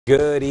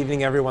Good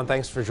evening, everyone.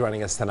 Thanks for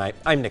joining us tonight.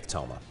 I'm Nick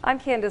Toma. I'm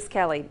Candace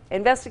Kelly.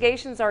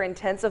 Investigations are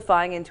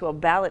intensifying into a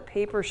ballot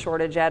paper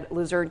shortage at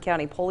Luzerne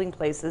County polling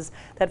places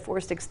that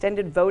forced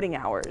extended voting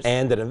hours.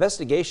 And an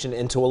investigation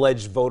into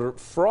alleged voter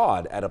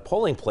fraud at a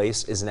polling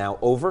place is now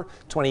over.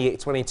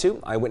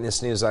 2822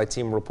 Eyewitness News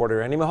I-Team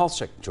reporter Andy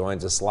Mihalchik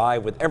joins us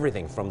live with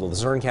everything from the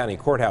Luzerne County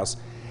Courthouse.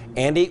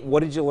 Andy,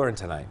 what did you learn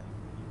tonight?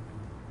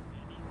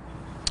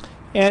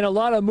 And a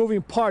lot of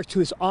moving parts to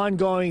these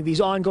ongoing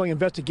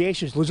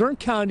investigations. Luzerne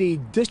County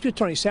District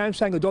Attorney Sam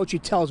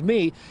Sangodoci tells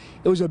me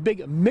it was a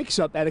big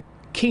mix-up at a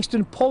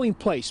Kingston polling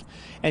place.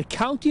 And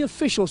county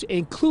officials,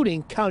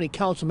 including county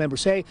council members,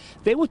 say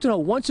they want to know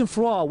once and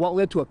for all what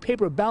led to a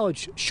paper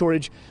ballot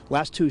shortage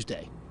last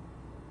Tuesday.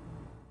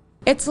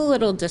 It's a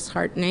little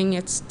disheartening.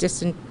 It's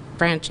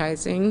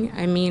disenfranchising.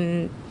 I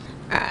mean,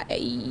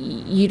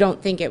 you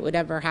don't think it would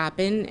ever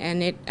happen,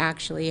 and it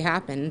actually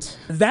happened.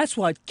 That's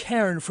what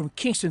Karen from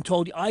Kingston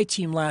told the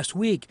I-Team last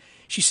week.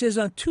 She says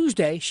on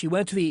Tuesday she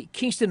went to the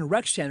Kingston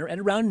Rec Center at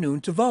around noon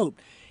to vote,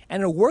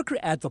 and a worker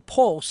at the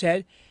poll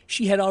said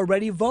she had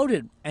already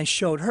voted and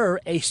showed her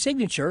a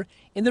signature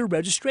in the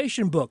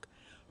registration book.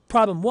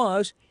 Problem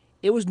was,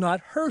 it was not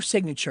her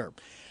signature.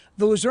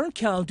 The Luzerne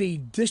County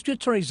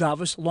District Attorney's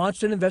Office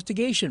launched an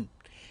investigation.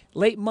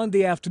 Late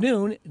Monday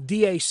afternoon,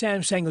 DA Sam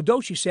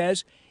Sangodoci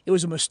says it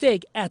was a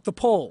mistake at the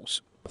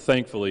polls.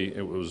 Thankfully,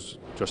 it was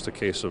just a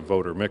case of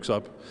voter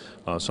mix-up.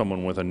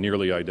 Someone with a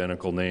nearly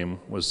identical name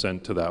was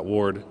sent to that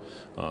ward,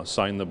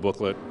 signed the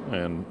booklet,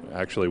 and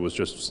actually was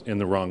just in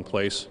the wrong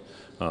place.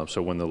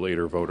 So when the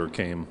later voter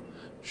came,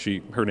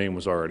 her name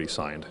was already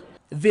signed.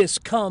 This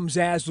comes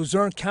as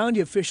Luzerne County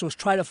officials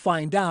try to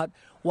find out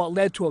what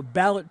led to a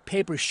ballot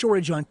paper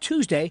shortage on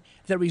Tuesday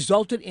that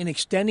resulted in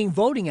extending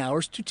voting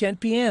hours to 10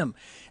 p.m.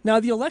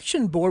 Now, the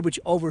Election Board, which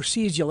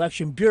oversees the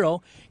Election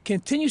Bureau,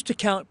 continues to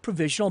count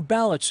provisional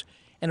ballots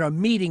and are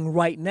meeting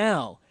right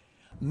now.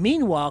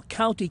 Meanwhile,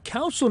 County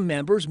Council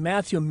members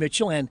Matthew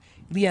Mitchell and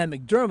Leanne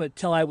McDermott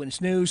tell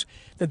Eyewitness News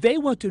that they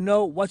want to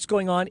know what's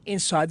going on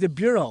inside the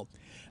Bureau.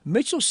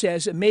 Mitchell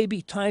says it may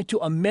be time to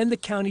amend the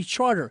county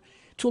charter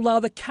to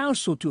allow the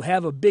council to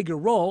have a bigger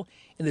role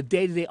in the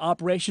day-to-day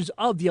operations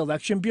of the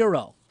Election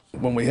Bureau.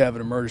 When we have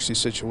an emergency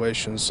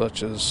situation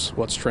such as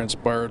what's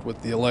transpired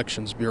with the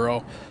Elections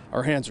Bureau,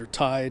 our hands are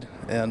tied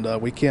and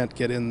we can't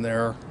get in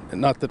there. And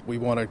not that we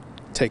want to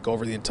take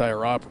over the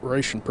entire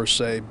operation per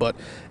se, but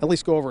at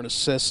least go over and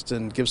assist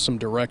and give some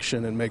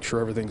direction and make sure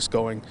everything's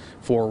going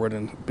forward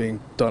and being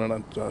done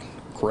in a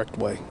correct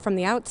way. From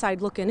the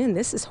outside looking in,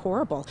 this is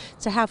horrible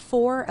to have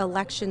 4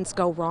 elections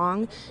go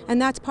wrong,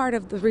 and that's part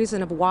of the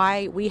reason of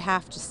why we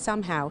have to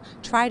somehow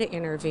try to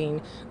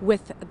intervene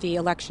with the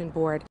Election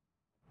Board.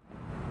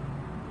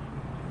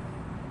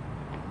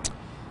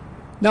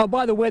 Now,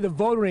 by the way, the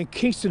voter in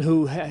Kingston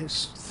who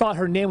has thought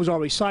her name was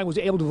already signed was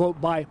able to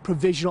vote by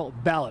provisional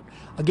ballot.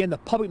 Again, the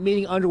public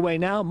meeting underway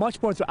now. Much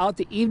more throughout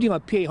the evening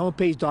on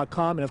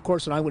PAHomepage.com and, of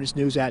course, on Eyewitness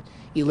News at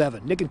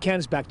 11. Nick and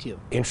Candace, back to you.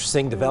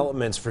 Interesting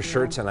developments for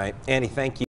sure tonight. Annie, thank you.